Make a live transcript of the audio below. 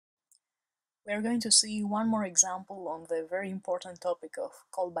We are going to see one more example on the very important topic of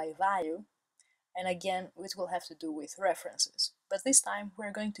call by value, and again it will have to do with references. But this time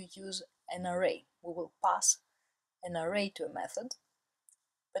we're going to use an array. We will pass an array to a method,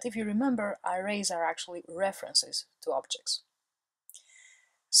 but if you remember, arrays are actually references to objects.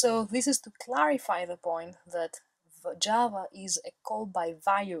 So this is to clarify the point that Java is a call by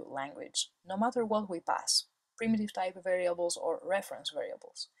value language, no matter what we pass, primitive type variables or reference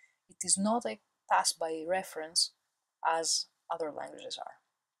variables. It is not a pass by reference as other languages are.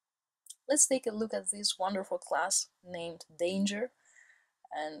 Let's take a look at this wonderful class named Danger,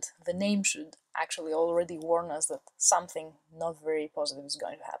 and the name should actually already warn us that something not very positive is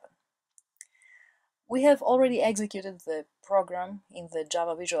going to happen. We have already executed the program in the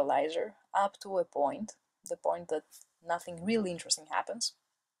Java visualizer up to a point, the point that nothing really interesting happens.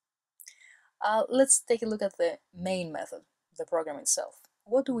 Let's take a look at the main method, the program itself.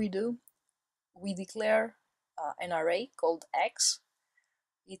 What do? We declare an array called x.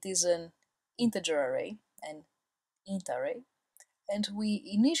 It is an integer array, an int array, and we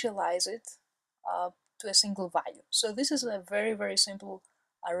initialize it to a single value. So this is a very simple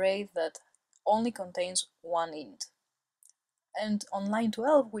array that only contains one int. And on line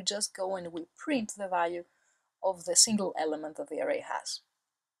 12, we just go and we print the value of the single element that the array has.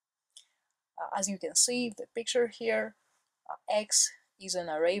 As you can see, the picture here, x is an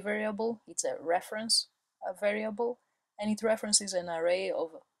array variable, it's a reference variable, and it references an array of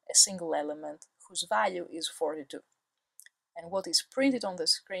a single element whose value is 42. And what is printed on the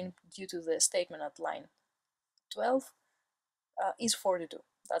screen due to the statement at line 12 is 42.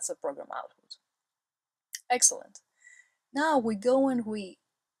 That's the program output. Excellent. Now we go and we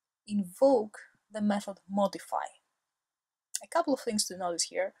invoke the method modify. A couple of things to notice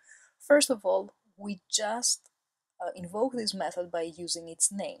here. First of all, we just invoke this method by using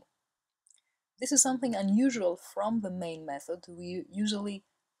its name. This is something unusual from the main method. We usually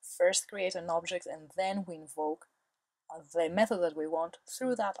first create an object and then we invoke the method that we want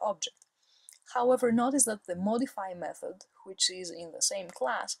through that object. However, notice that the modify method, which is in the same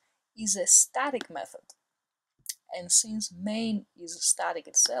class, is a static method. And since main is static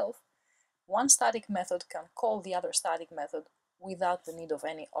itself, one static method can call the other static method without the need of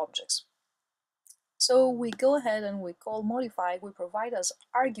any objects. So we go ahead and we call modify, we provide as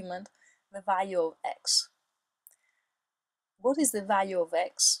argument the value of x. What is the value of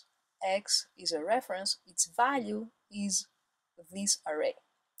x? X is a reference, its value is this array,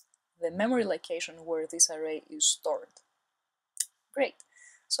 the memory location where this array is stored. Great,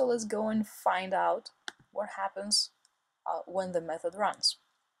 so let's go and find out what happens when the method runs.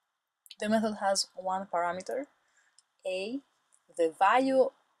 The method has one parameter, a. The value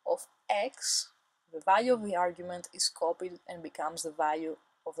of x, the value of the argument, is copied and becomes the value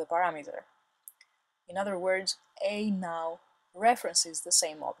of the parameter. In other words, a now references the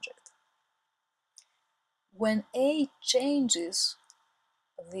same object. When a changes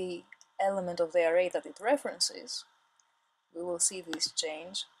the element of the array that it references, we will see this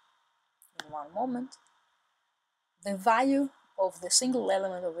change in one moment, the value of the single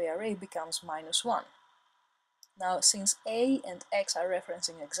element of the array becomes -1. Now, since a and x are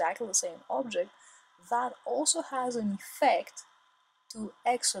referencing exactly the same object, that also has an effect to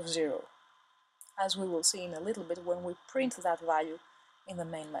x of 0, as we will see in a little bit when we print that value in the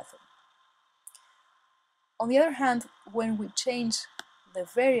main method. On the other hand, when we change the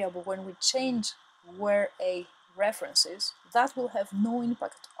variable, when we change where a references, that will have no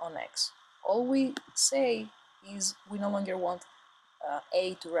impact on x. All we say is we no longer want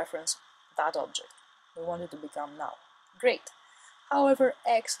a to reference that object. We want it to become null. Great. However,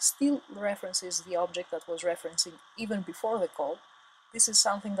 x still references the object that was referencing even before the call. This is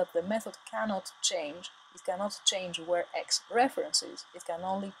something that the method cannot change. It cannot change where x references. It can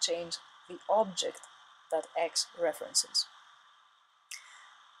only change the object that x references.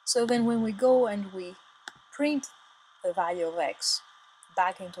 So then when we go and we print the value of x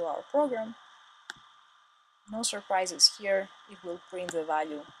back into our program, no surprises here, it will print the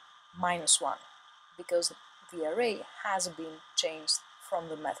value -1, because the array has been changed from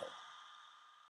the method.